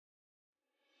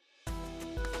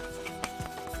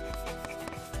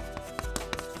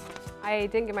I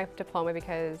didn't get my diploma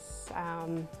because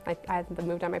I had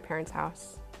moved out of my parents'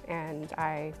 house and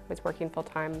I was working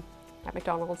full-time at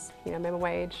McDonald's, minimum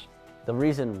wage. The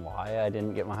reason why I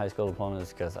didn't get my high school diploma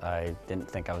is because I didn't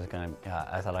think I was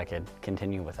I thought I could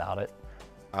continue without it.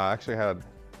 I actually had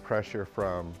pressure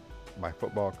from my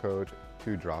football coach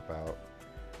to drop out.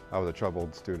 I was a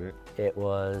troubled student. It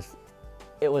was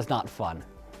not fun,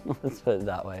 let's put it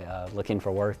that way. Looking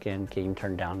for work and getting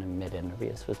turned down in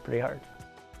mid-interviews was pretty hard.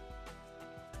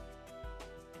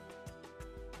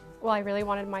 Well, I really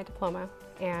wanted my diploma,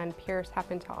 and Pierce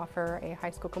happened to offer a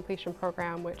high school completion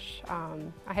program, which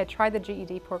I had tried the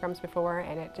GED programs before,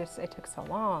 and it took so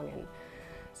long. And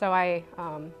so I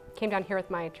came down here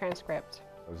with my transcript.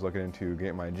 I was looking into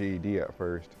getting my GED at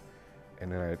first,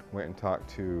 and then I went and talked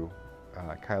to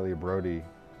Kylie Brody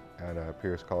at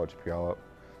Pierce College Puyallup,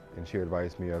 and she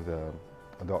advised me of the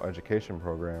adult education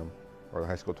program, or the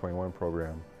High School 21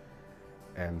 program,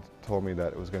 and told me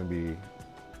that it was going to be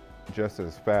just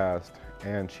as fast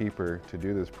and cheaper to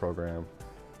do this program,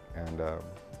 and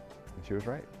she was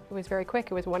right. It was very quick.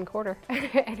 It was 1 quarter,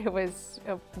 and it was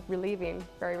relieving,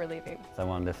 very relieving. I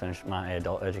wanted to finish my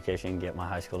adult education, get my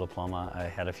high school diploma. I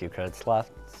had a few credits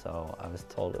left, so I was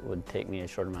told it would take me a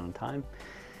short amount of time,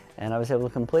 and I was able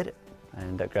to complete it. I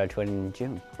ended up graduating in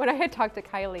June. When I had talked to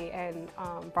Kylie and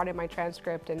brought in my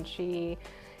transcript, and she,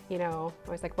 I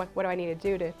was like, what do I need to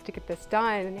do to get this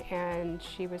done? And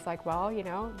she was like, well,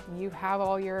 you have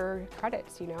all your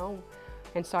credits,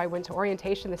 And so I went to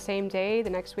orientation the same day. The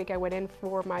next week I went in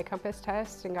for my Compass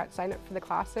test and got signed up for the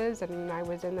classes, and I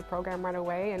was in the program right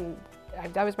away, and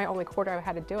that was my only quarter I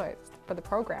had to do it for the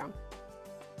program.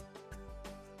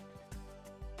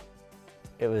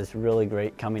 It was really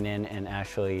great coming in and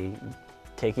actually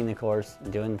taking the course,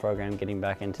 doing the program, getting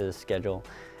back into the schedule.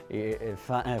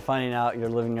 Finding out you're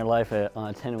living your life on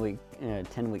a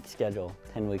 10-week schedule,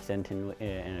 10 weeks in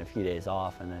and a few days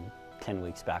off, and then 10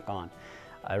 weeks back on.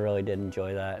 I really did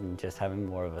enjoy that, and just having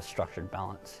more of a structured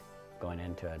balance going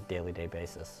into a daily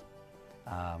basis.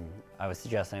 I would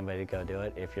suggest anybody to go do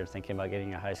it. If you're thinking about getting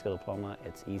your high school diploma,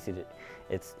 it's easy to,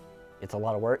 it's a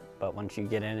lot of work, but once you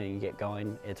get in and you get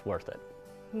going, it's worth it.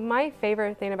 My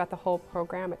favorite thing about the whole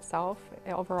program itself,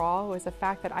 overall, was the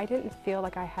fact that I didn't feel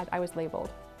like I was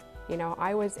labeled.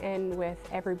 I was in with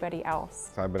everybody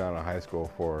else. I've been out of high school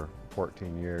for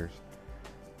 14 years,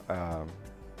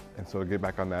 and so to get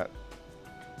back on that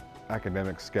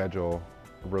academic schedule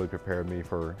really prepared me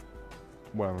for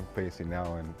what I'm facing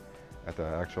now and at the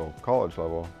actual college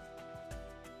level.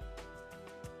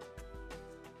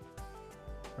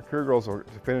 My career goals are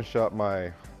to finish up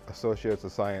my Associates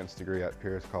of Science degree at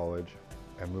Pierce College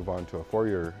and move on to a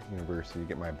 4-year university,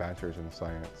 get my bachelor's in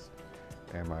science,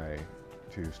 and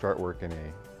to start working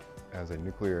as a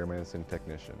nuclear medicine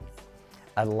technician.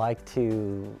 I'd like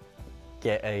to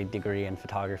get a degree in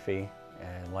photography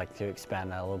and like to expand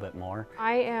that a little bit more.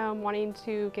 I am wanting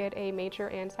to get a major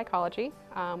in psychology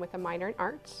with a minor in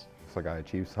arts. It's like I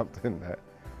achieved something that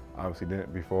I obviously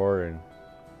didn't before, and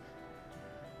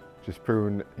just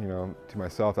proven, to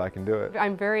myself that I can do it.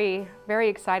 I'm very, very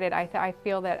excited. I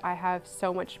feel that I have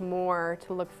so much more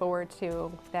to look forward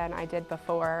to than I did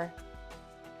before.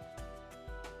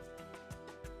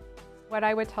 What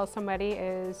I would tell somebody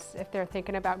is, if they're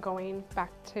thinking about going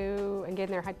back to and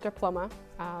getting their diploma,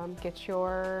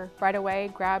 right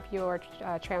away, grab your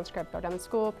transcript. Go down to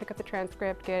school, pick up the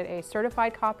transcript, get a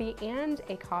certified copy and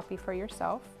a copy for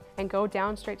yourself, and go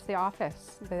down straight to the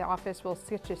office. The office will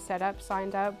get you set up,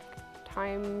 signed up,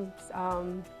 times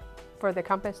for the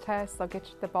Compass test. They'll get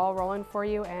the ball rolling for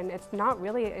you, and it's not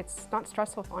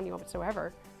stressful on you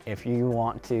whatsoever. If you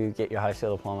want to get your high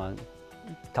school diploma,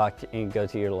 go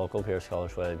to your local Pierce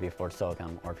College, whether it be Fort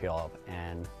Silicon or Puyallup,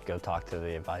 and go talk to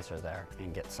the advisor there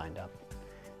and get signed up.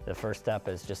 The first step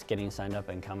is just getting signed up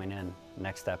and coming in.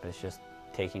 Next step is just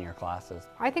taking your classes.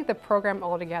 I think the program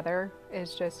altogether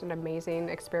is just an amazing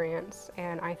experience,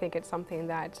 and I think it's something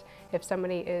that if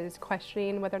somebody is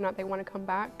questioning whether or not they want to come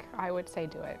back, I would say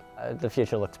do it. The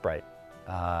future looks bright.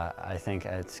 I think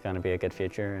it's going to be a good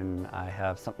future, and I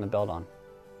have something to build on.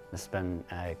 It's been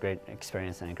a great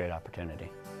experience and a great opportunity.